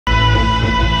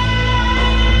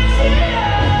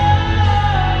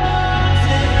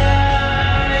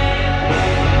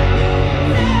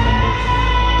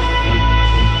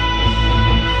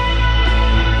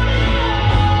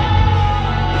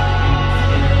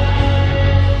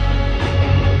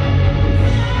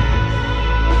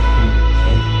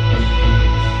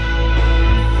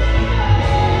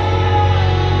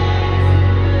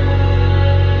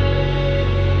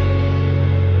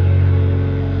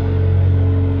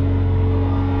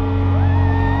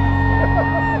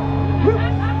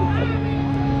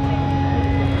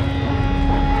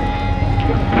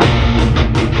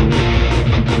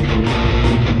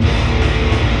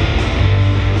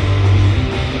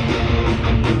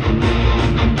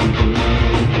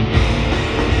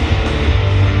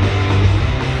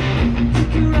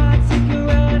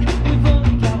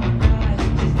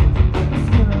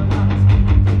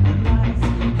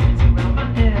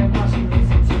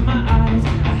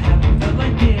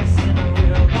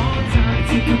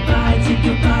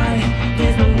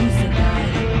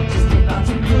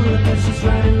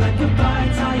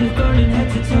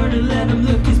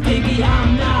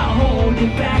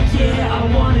holding back, yeah,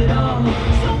 I want it all.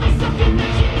 Show me something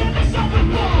that you never saw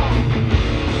before.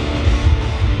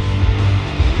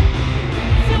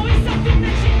 Tell me something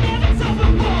that you never saw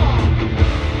before.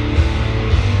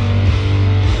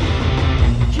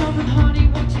 Come on, honey,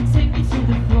 won't you take me to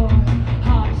the floor?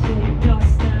 Hot shade,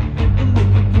 dust, and get the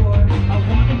looking for. I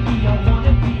wanna be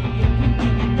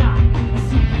everything you're not. A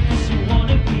superficial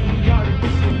wanna be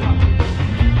artificial rock.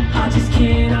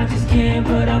 I just can't,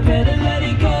 but I better let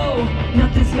it go.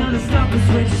 Nothing's gonna stop us,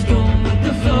 we're just going with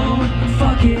the flow.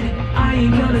 Fuck it, I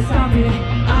ain't gonna stop it.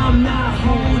 I'm not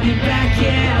holding back,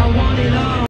 yeah, I want it all.